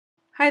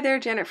Hi there,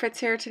 Janet Fritz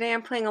here. Today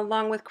I'm playing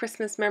along with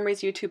Christmas Memories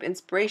YouTube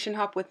Inspiration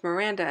Hop with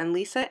Miranda and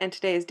Lisa, and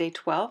today is day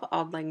 12,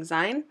 Auld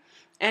Syne,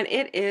 and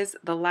it is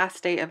the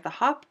last day of the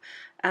hop.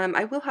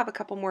 I will have a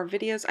couple more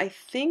videos, I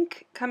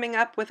think, coming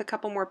up with a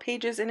couple more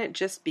pages in it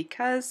just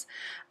because,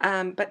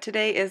 but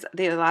today is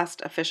the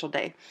last official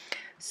day.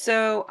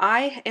 So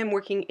I am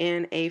working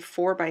in a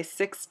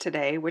 4x6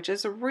 today, which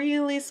is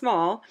really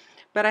small,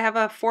 but I have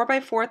a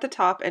 4x4 at the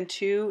top and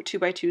two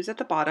 2x2s at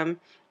the bottom,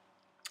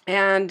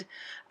 and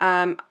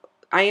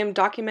I am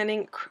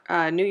documenting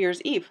New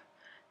Year's Eve.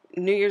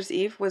 New Year's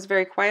Eve was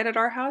very quiet at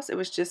our house. It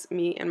was just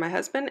me and my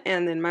husband,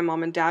 and then my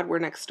mom and dad were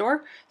next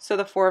door. So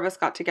the four of us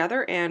got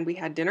together and we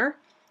had dinner,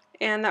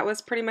 and that was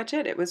pretty much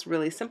it. It was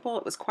really simple.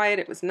 It was quiet.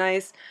 It was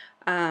nice.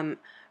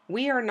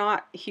 We are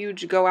not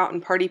huge go out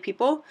and party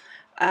people,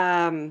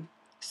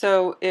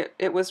 so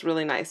it was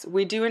really nice.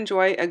 We do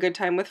enjoy a good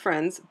time with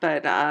friends,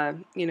 but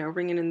you know,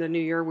 ringing in the new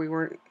year, we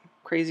weren't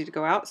crazy to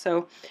go out,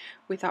 so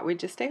we thought we'd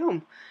just stay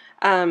home.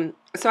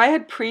 So I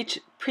had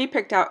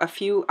pre-picked out a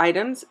few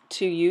items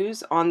to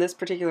use on this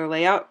particular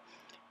layout,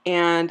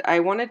 and I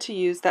wanted to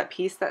use that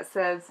piece that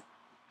says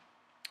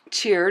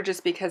cheer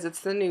just because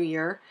it's the new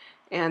year,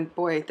 and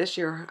boy, this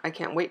year I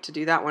can't wait to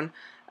do that one,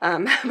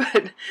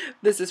 but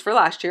this is for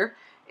last year.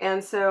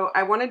 And so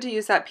I wanted to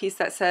use that piece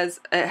that says,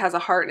 it has a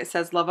heart and it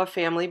says love of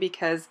family,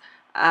 because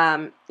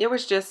it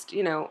was just,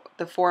 you know,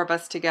 the four of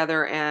us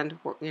together, and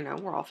you know,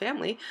 we're all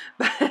family.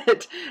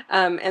 But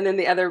and then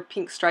the other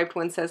pink striped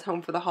one says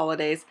home for the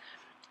holidays.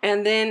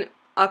 And then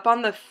up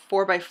on the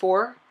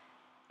 4x4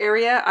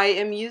 area, I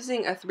am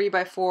using a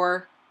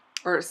 3x4,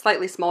 or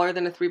slightly smaller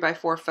than a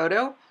 3x4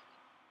 photo,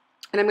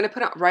 and I'm going to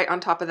put it right on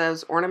top of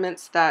those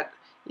ornaments that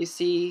you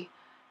see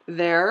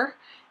there.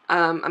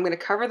 I'm going to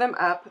cover them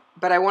up,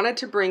 but I wanted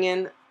to bring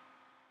in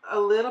a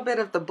little bit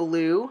of the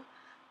blue,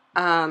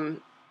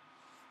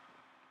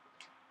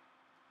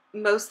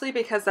 mostly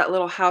because that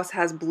little house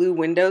has blue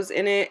windows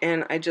in it,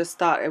 and I just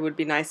thought it would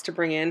be nice to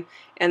bring in.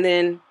 And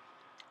then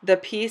the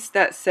piece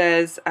that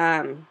says,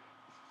 I'm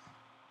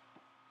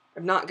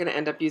not going to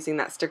end up using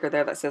that sticker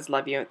there that says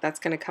love you. That's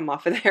going to come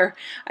off of there.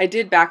 I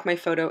did back my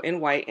photo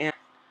in white, and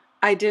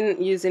I didn't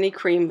use any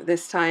cream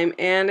this time,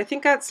 and I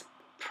think that's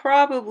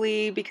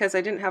probably because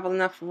I didn't have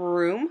enough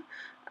room,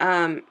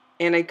 and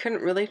I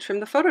couldn't really trim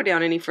the photo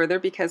down any further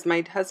because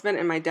my husband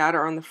and my dad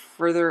are on the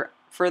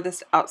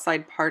furthest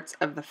outside parts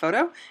of the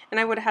photo, and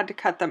I would have had to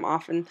cut them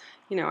off, and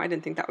you know, I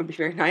didn't think that would be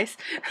very nice.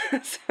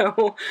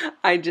 So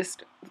I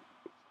just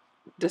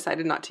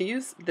decided not to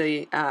use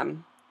the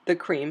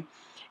cream.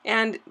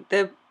 And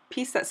the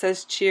piece that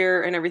says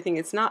cheer and everything,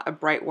 it's not a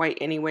bright white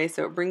anyway,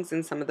 so it brings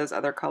in some of those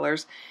other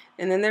colors.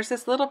 And then there's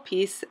this little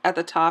piece at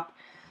the top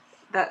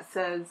that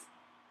says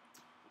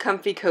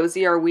comfy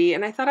cozy are we,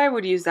 and I thought I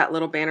would use that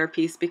little banner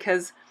piece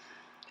because,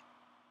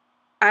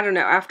 I don't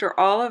know, after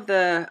all of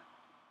the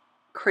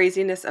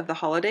craziness of the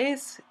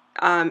holidays,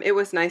 it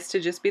was nice to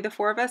just be the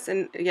four of us.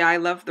 And yeah, I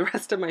love the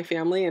rest of my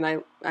family, and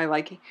I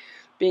like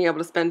being able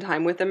to spend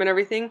time with them and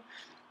everything,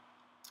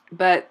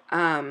 but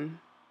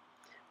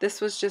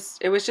this was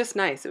just, it was just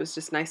nice. It was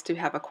just nice to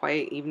have a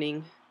quiet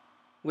evening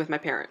with my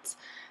parents.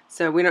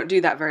 So we don't do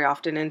that very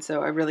often, and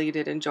so I really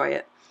did enjoy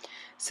it.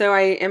 So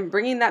I am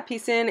bringing that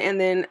piece in, and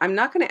then I'm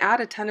not going to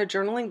add a ton of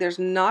journaling. There's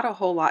not a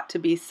whole lot to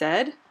be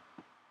said.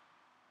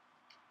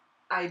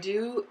 I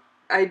do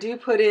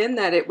put in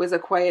that it was a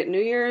quiet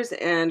New Year's,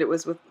 and it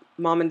was with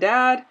mom and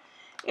dad,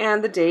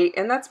 and the date,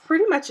 and that's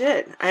pretty much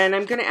it. And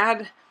I'm going to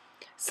add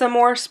some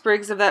more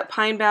sprigs of that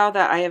pine bough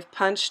that I have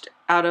punched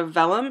out of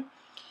vellum,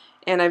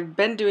 and I've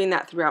been doing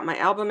that throughout my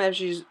album,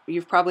 as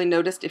you've probably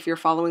noticed if you're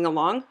following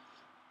along.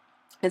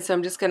 And so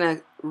I'm just going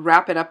to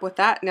wrap it up with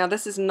that. Now,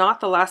 this is not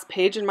the last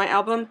page in my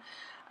album.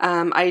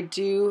 I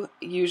do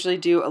usually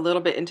do a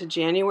little bit into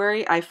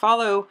January. I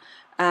follow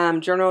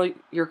Journal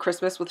Your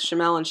Christmas with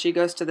Shamel, and she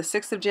goes to the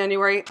 6th of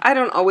January. I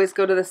don't always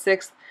go to the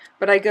 6th,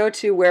 but I go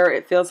to where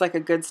it feels like a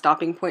good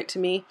stopping point to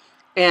me.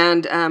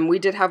 And we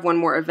did have one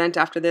more event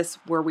after this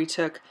where we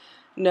took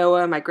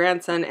Noah, my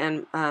grandson,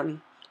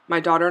 and my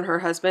daughter and her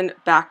husband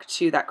back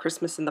to that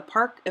Christmas in the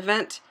Park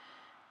event.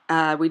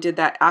 We did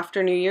that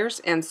after New Year's,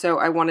 and so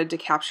I wanted to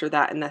capture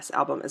that in this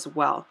album as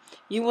well.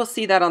 You will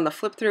see that on the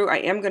flip through. I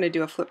am going to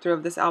do a flip through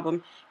of this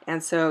album,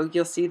 and so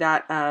you'll see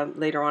that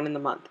later on in the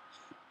month.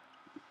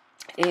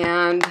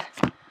 And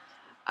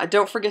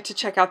don't forget to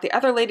check out the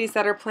other ladies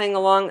that are playing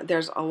along.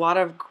 There's a lot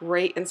of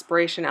great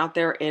inspiration out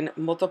there in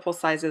multiple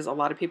sizes. A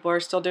lot of people are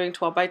still doing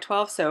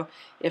 12x12, so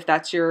if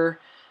that's your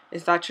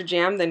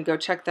jam, then go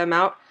check them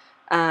out.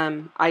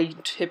 I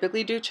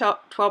typically do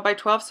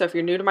 12x12, so if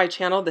you're new to my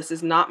channel, this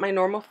is not my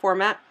normal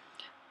format,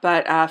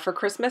 but for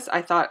Christmas,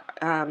 I thought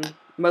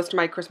most of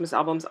my Christmas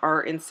albums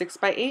are in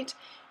 6x8,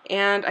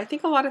 and I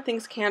think a lot of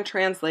things can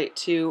translate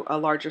to a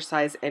larger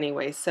size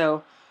anyway,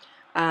 so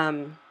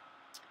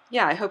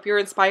yeah, I hope you're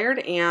inspired,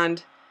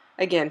 and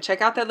again, check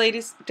out the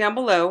ladies down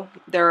below.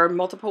 There are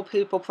multiple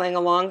people playing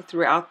along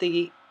throughout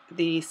the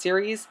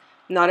series.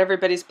 Not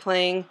everybody's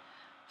playing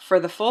for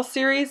the full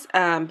series,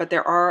 but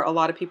there are a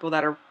lot of people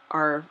that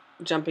are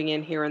jumping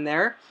in here and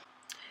there.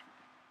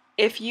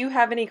 If you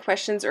have any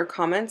questions or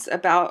comments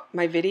about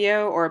my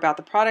video or about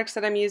the products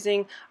that I'm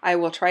using, I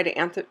will try to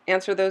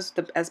answer those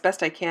as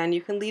best I can.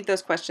 You can leave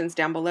those questions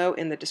down below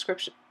in the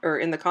description or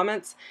in the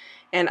comments,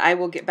 and I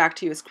will get back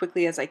to you as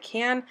quickly as I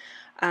can.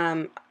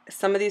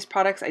 Some of these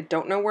products I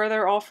don't know where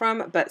they're all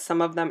from, but some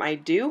of them I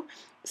do.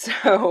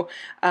 So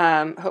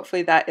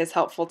hopefully that is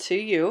helpful to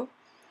you.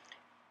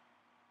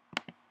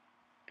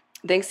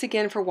 Thanks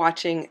again for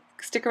watching.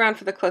 Stick around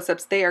for the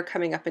close-ups. They are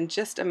coming up in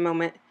just a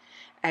moment.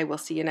 I will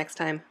see you next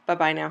time.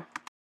 Bye-bye now.